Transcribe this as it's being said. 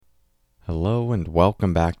Hello and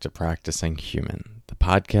welcome back to Practicing Human, the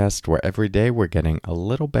podcast where every day we're getting a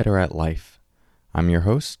little better at life. I'm your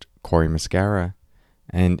host, Corey Mascara,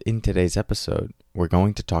 and in today's episode, we're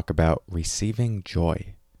going to talk about receiving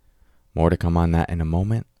joy. More to come on that in a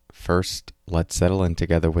moment. First, let's settle in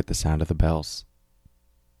together with the sound of the bells.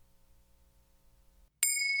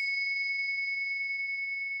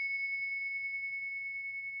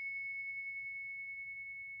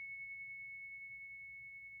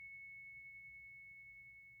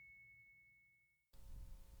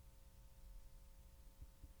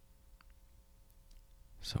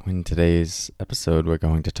 So in today's episode, we're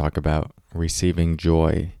going to talk about receiving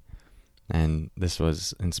joy. And this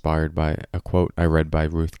was inspired by a quote I read by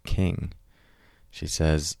Ruth King. She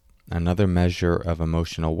says, "Another measure of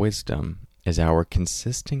emotional wisdom is our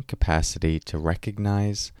consistent capacity to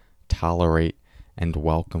recognize, tolerate, and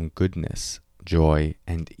welcome goodness, joy,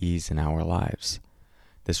 and ease in our lives.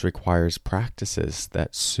 This requires practices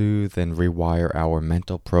that soothe and rewire our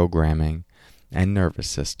mental programming and nervous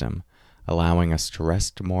system, allowing us to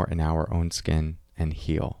rest more in our own skin and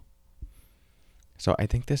heal." So I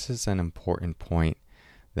think this is an important point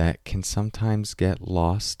that can sometimes get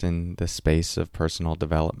lost in the space of personal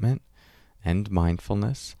development and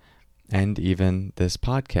mindfulness, and even this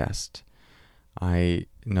podcast. I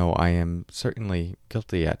know I am certainly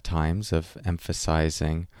guilty at times of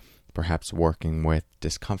emphasizing perhaps working with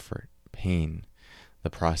discomfort, pain,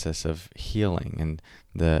 the process of healing, and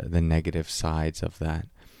the negative sides of that.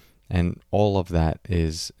 And all of that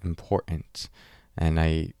is important. And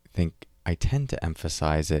I think I tend to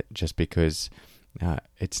emphasize it just because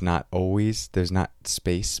it's not always, there's not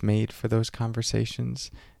space made for those conversations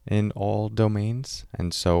in all domains.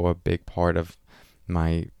 And so a big part of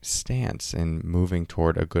my stance in moving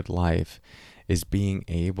toward a good life is being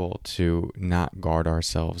able to not guard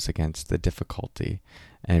ourselves against the difficulty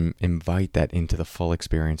and invite that into the full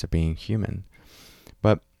experience of being human.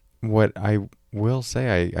 But what I will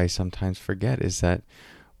say I sometimes forget is that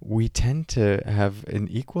we tend to have an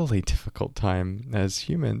equally difficult time as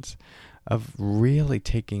humans of really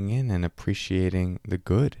taking in and appreciating the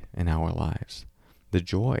good in our lives, the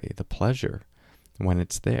joy, the pleasure when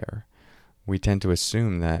it's there. We tend to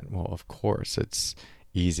assume that, well, of course, it's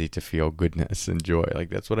easy to feel goodness and joy.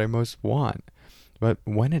 Like, that's what I most want. But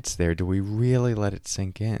when it's there, do we really let it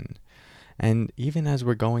sink in? And even as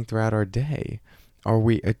we're going throughout our day, are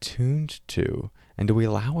we attuned to, and do we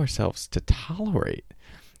allow ourselves to tolerate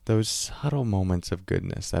those subtle moments of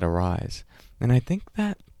goodness that arise? And I think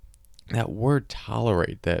that word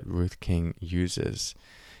tolerate that Ruth King uses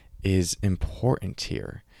is important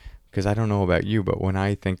here. Because I don't know about you, but when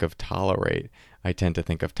I think of tolerate, I tend to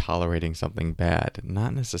think of tolerating something bad.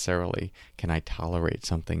 Not necessarily can I tolerate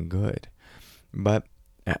something good. But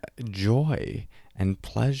joy and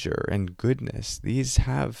pleasure and goodness, these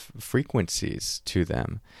have frequencies to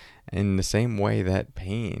them in the same way that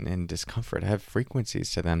pain and discomfort have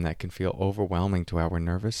frequencies to them that can feel overwhelming to our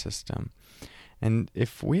nervous system. And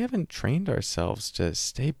if we haven't trained ourselves to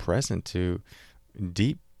stay present to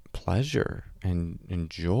deep pleasure and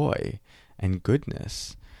joy and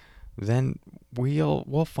goodness, then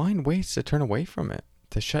we'll find ways to turn away from it,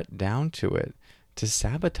 to shut down to it, to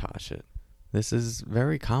sabotage it. This is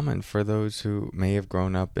very common for those who may have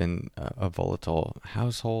grown up in a volatile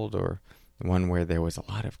household or one where there was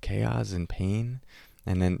a lot of chaos and pain,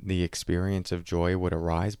 and then the experience of joy would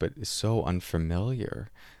arise, but is so unfamiliar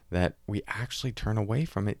that we actually turn away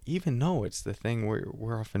from it, even though it's the thing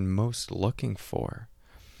we're often most looking for.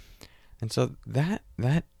 And so that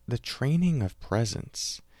the training of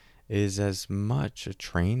presence is as much a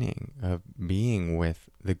training of being with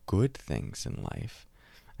the good things in life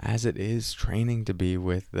as it is training to be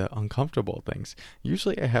with the uncomfortable things.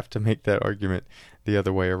 Usually I have to make that argument the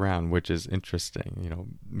other way around, which is interesting,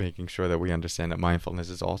 making sure that we understand that mindfulness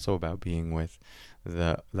is also about being with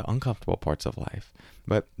the uncomfortable parts of life.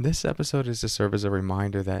 But this episode is to serve as a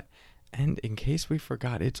reminder that, and in case we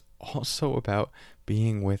forgot, it's also about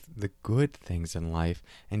being with the good things in life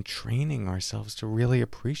and training ourselves to really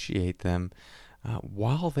appreciate them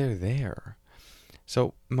while they're there.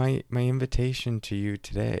 So my invitation to you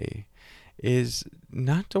today is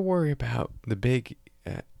not to worry about the big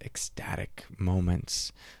ecstatic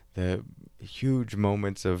moments, the huge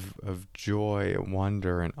moments of joy,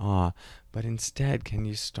 wonder, and awe, but instead, can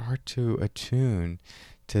you start to attune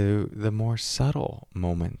to the more subtle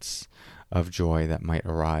moments of joy that might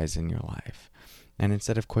arise in your life? And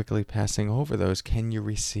instead of quickly passing over those, can you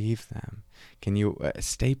receive them? Can you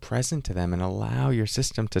stay present to them and allow your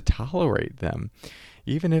system to tolerate them?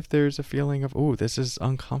 Even if there's a feeling of, this is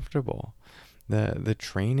uncomfortable. The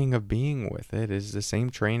training of being with it is the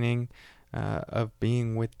same training of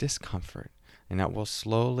being with discomfort. And that will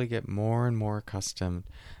slowly get more and more accustomed,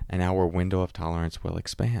 and our window of tolerance will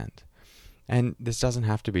expand. And this doesn't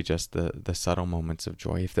have to be just the subtle moments of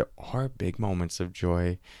joy. If there are big moments of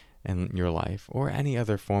joy in your life or any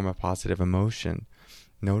other form of positive emotion,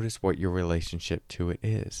 notice what your relationship to it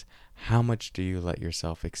is. How much do you let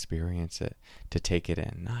yourself experience it, to take it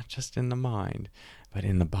in, not just in the mind, but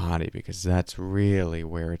in the body, because that's really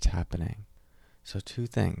where it's happening. So 2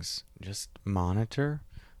 things. Just monitor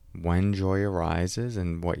when joy arises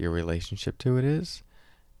and what your relationship to it is,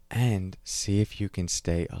 and see if you can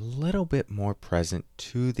stay a little bit more present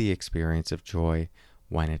to the experience of joy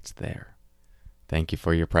when it's there. Thank you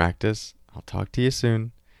for your practice. I'll talk to you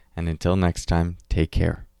soon. And until next time, take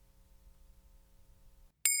care.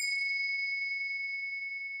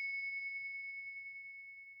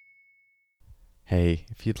 Hey,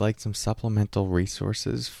 if you'd like some supplemental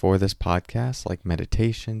resources for this podcast, like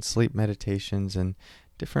meditation, sleep meditations, and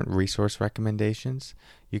different resource recommendations,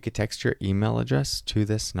 you could text your email address to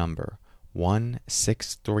this number,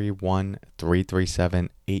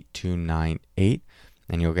 1-631-337-8298,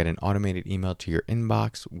 and you'll get an automated email to your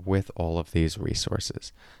inbox with all of these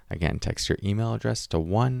resources. Again, text your email address to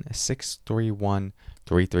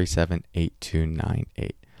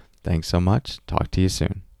 1-631-337-8298. Thanks so much. Talk to you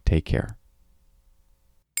soon. Take care.